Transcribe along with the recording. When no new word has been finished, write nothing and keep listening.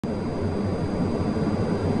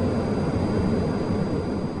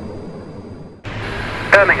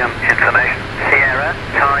Birmingham information. Sierra,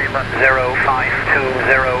 time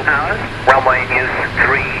 0520 hours. Runway use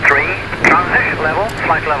 33. Transition level,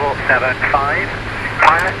 flight level 75.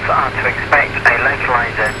 Pilots are to expect a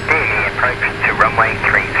localizer daily approach to runway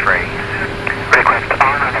 33. Request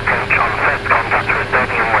RNAV approach on first contact with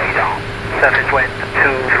Birmingham radar. Surface wind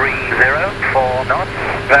 230, 4 knots,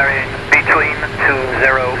 varying between 200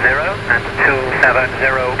 and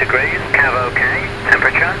 270 degrees. Cav OK.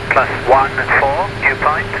 Temperature +1 at 4. Dew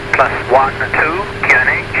point +1 at 2.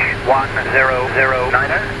 QNH 1009.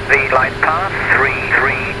 The flight path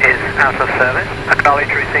 33 is out of service. Acknowledge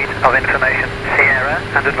receipt of information Sierra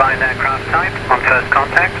and advise aircraft type on first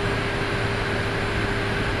contact.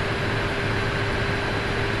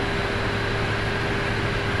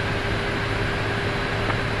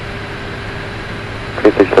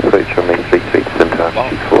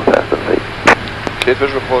 Cleared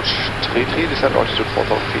visual approach 33, descent altitude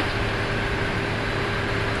 4,000 feet.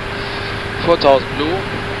 4,000 blue.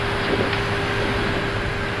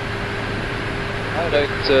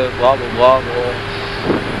 Direct Bravo Bravo,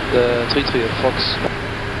 33 at Fox.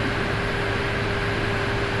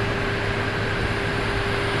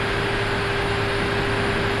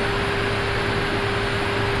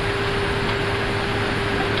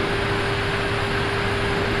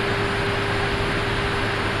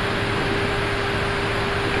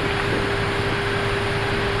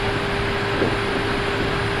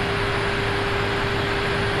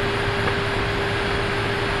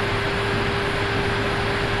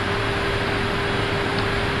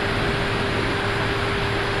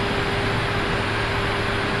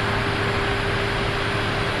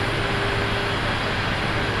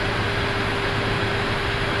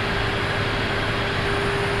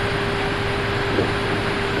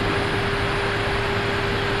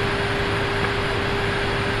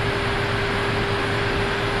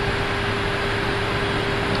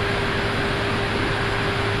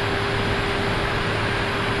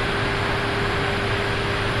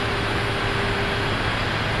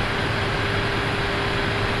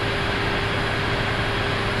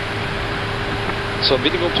 So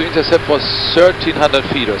minimum to intercept was 1,300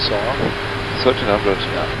 feet or so. 1,300,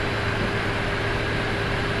 yeah.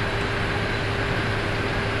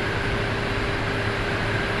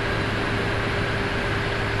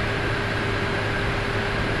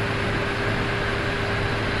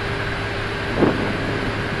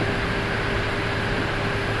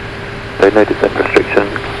 So no descent restriction,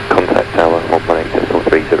 contact tower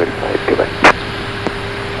 118.305, goodbye.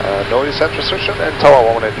 No descent restriction and tower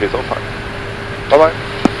 118.305. Bye bye.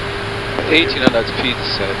 1,800 feet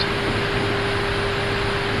set.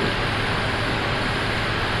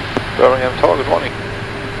 Birmingham Tower, good morning.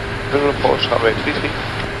 Visual approach, runway 33.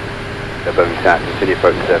 The Birmingham Tower, continue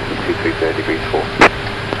approach surface 230 degrees 4.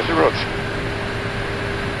 Continue approach.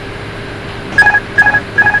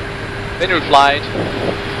 Manual flight.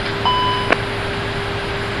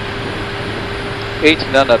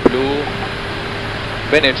 1,800 blue.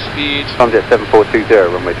 Manage speed. Comjet 7420,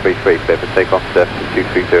 runway 33, clear for takeoff, surface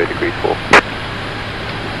 230 degrees 4.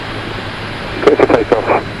 Clear for takeoff,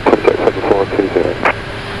 Comjet 7420.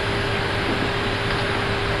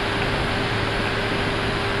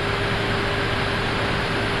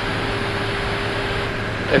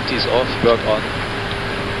 FT is off, work on.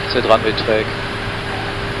 Set runway track.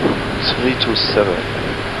 327.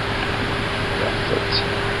 Yeah, that's.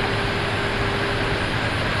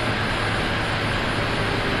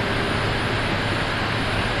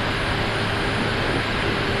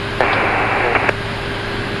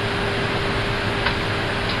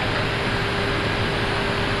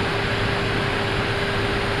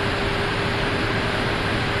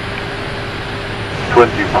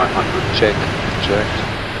 Check. Checked.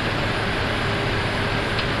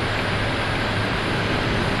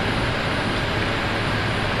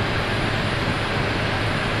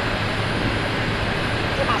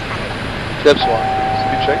 Flaps 1.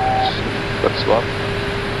 Speed check. Flaps 1.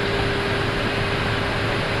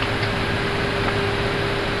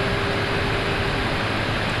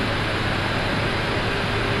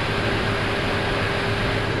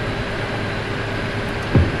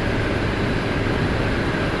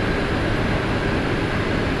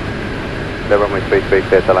 The runway 33,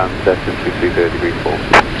 clear to land, surface 230 degrees 4.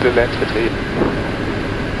 Clear land for 3.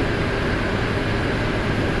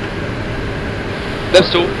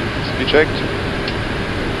 Flaps 2. Speed checked.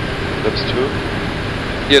 Flaps 2.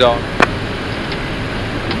 Gear down.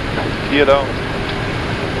 Gear down.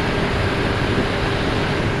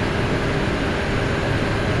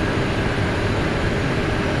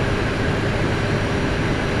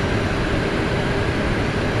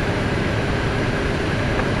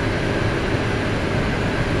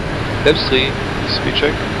 Flaps 3. Speed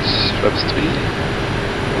check. Flaps 3.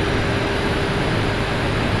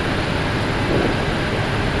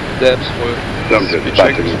 Flaps full. Speed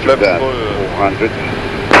check. Flaps full. 400.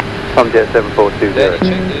 Sunjet 7420. Landing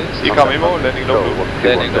check is. Ecam Emo, landing low blue.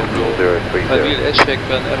 Landing low blue. And we'll edge check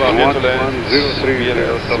whenever. Clear to land.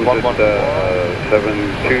 110,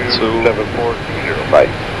 7274. Right.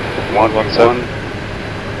 117.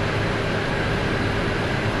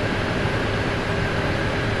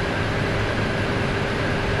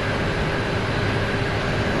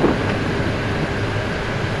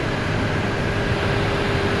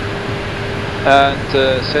 And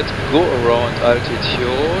set go around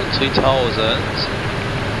altitude 3000.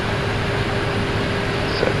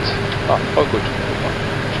 Set. Oh good.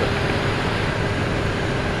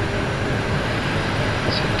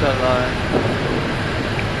 Center line.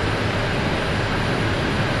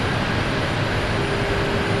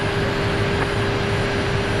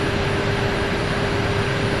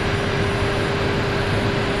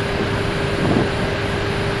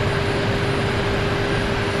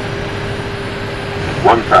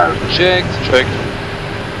 Checked. Checked.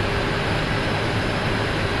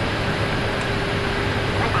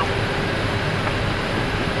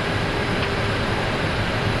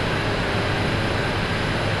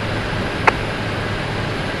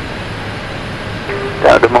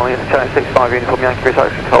 Good morning, it's Channel 65 Uniform Yankee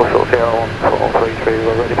Research Control, sort 01433,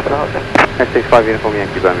 we're ready for that. 65 Uniform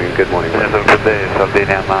Yankee Birmingham, good morning. Yes, good day,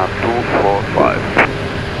 Sardinia 245.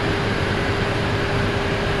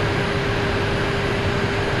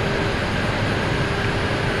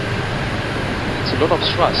 It's a lot of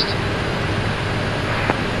thrust.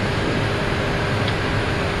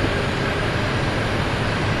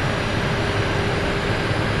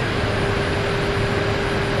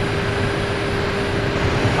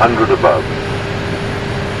 Above.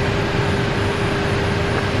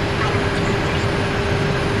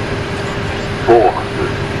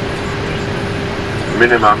 400.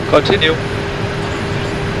 Minimum Continue.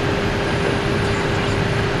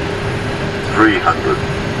 300.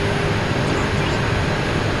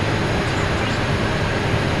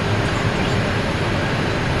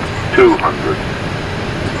 200.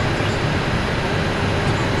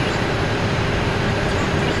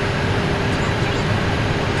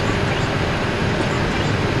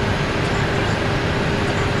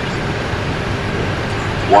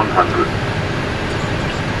 100.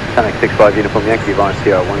 Channel 65 Uniform Yankee via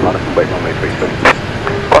CR 1 Madison Wait Runway 33.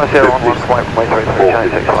 Via CR 1 Runway 33,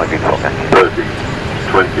 Channel 65 Uniform Yankee. 30,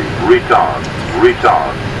 20, retard,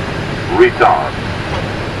 retard, retard.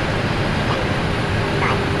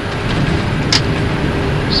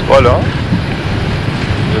 Spoiler.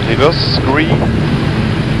 Reverse screen.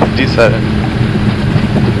 Diesel.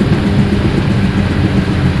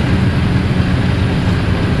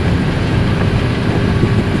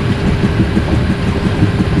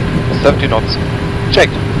 $70 knots.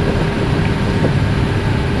 Checked.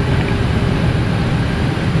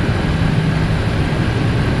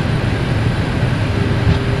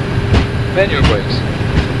 Manual brakes.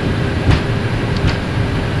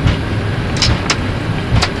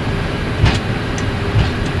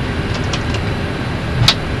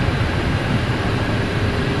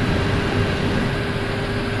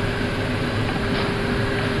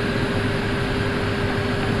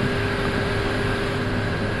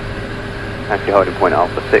 Actually holding point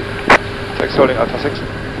Alpha 6. Taxi holding Alpha 6.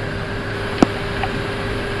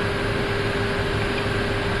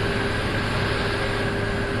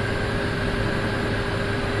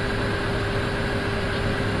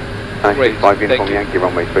 Great, 5 Uniform thank you. Yankee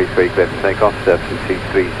Runway 33 clear for takeoff, surface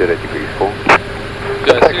 30 degrees 4.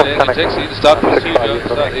 Guys, landing taxi, start procedure,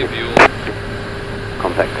 start APU.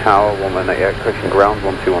 Contact tower, 118 air cushion ground,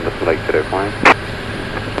 12 on the Lake 205.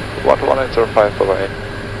 1805 bye bye.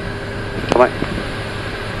 Come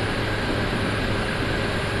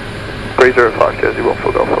 305 Jersey 1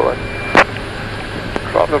 for Golf away.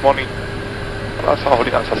 Good morning. Alpha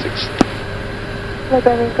holding Alpha 6. Hello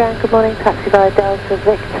Birmingham, good morning, taxi via Delta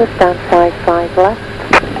Victor, stand 55 left.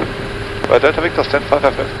 By Delta Victor, stand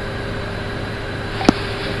 55 left.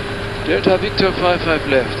 Delta Victor 55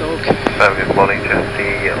 left, okay. Good morning,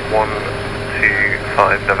 Jersey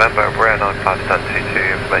 125 November, Embraer 95 stand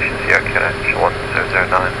 22, information Sierra QNH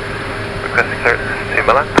 1009. Requesting clearance to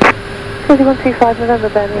Milan. Jersey 125 November,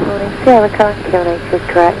 Birmingham morning, Sierra current QNH is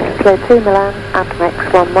correct, clear to Milan, Admex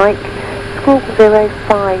 1 Mike, squawk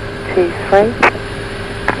 0523.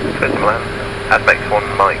 Clear to Milan, Admex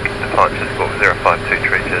 1 Mike, departure squawk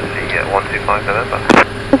 0523, Jersey 125 November.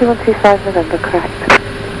 Jersey 125 November, correct.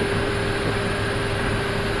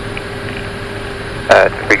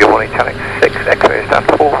 Good morning, channel 6, X-ray stand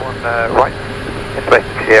 4 on the right. Displaced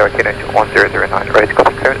Sierra Kilo 1009, ready to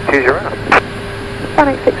copy clearance 20.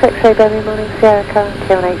 Channel 6 X-ray, Birmingham morning, Sierra current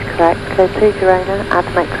QNH correct, clear 2 Girona,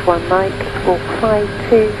 Addons 1 Mike, squawk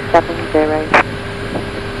 5270.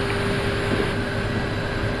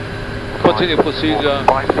 Continue procedure.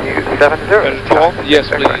 5270. Yes,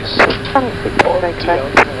 please. Channel 6 X-ray correct.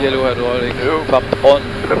 Yellow hydraulic pump on.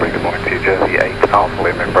 Delivery, good morning to you, Jersey 8, Alpha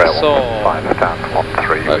Lima in Braille, So, 1 5 down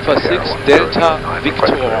 13. Alpha 6 Delta Victor.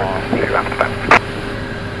 To Amsterdam.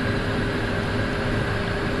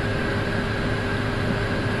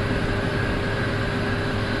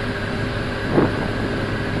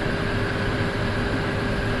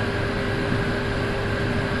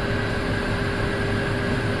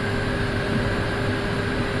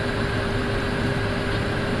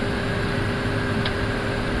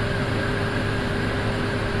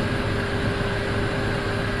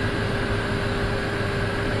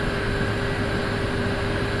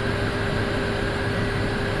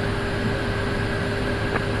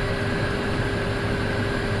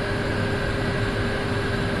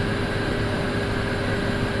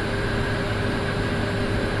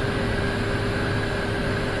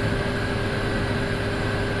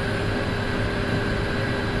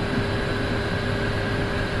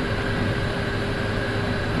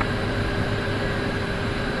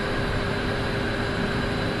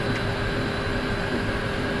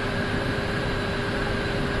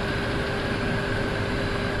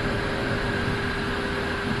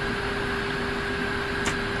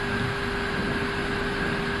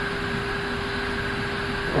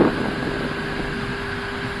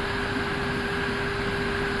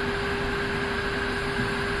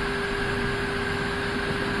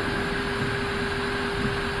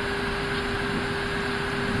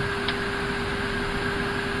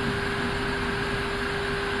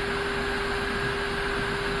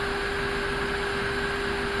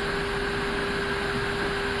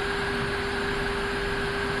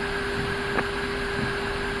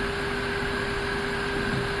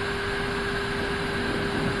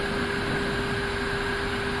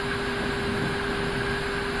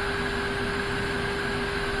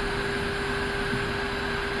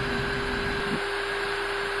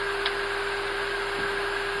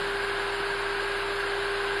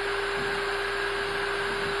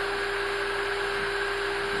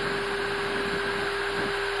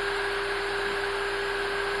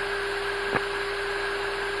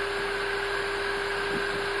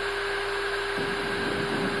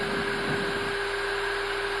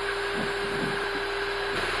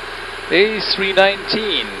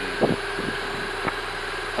 A319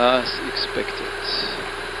 as expected.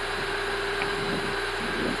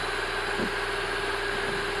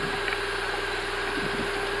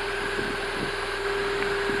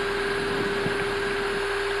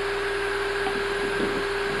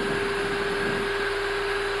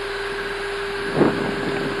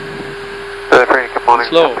 Delivery, good morning.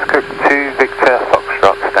 Slow. Scope 2 Victor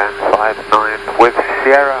Foxtrot, stand 59 with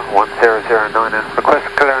Sierra 1009. Request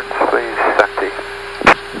clearance, please, Santi.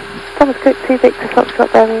 Thomas Cook 2 Victor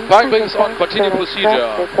Foxtrot, Birmingham. Flight wings on, continue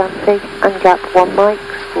procedure. Santi, Ungap 1 Mike,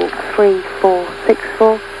 squawk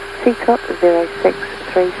 3464, CTOP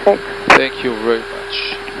 0636. Thank you very much.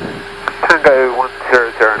 Tango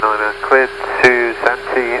 1009, cleared to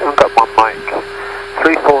Santi, Ungap 1 Mike,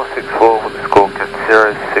 3464 with the score count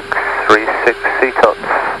 0636, CTOP.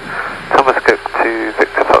 Thomas Cook 2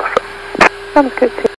 Victor Foxtrot. Thomas Cook 2.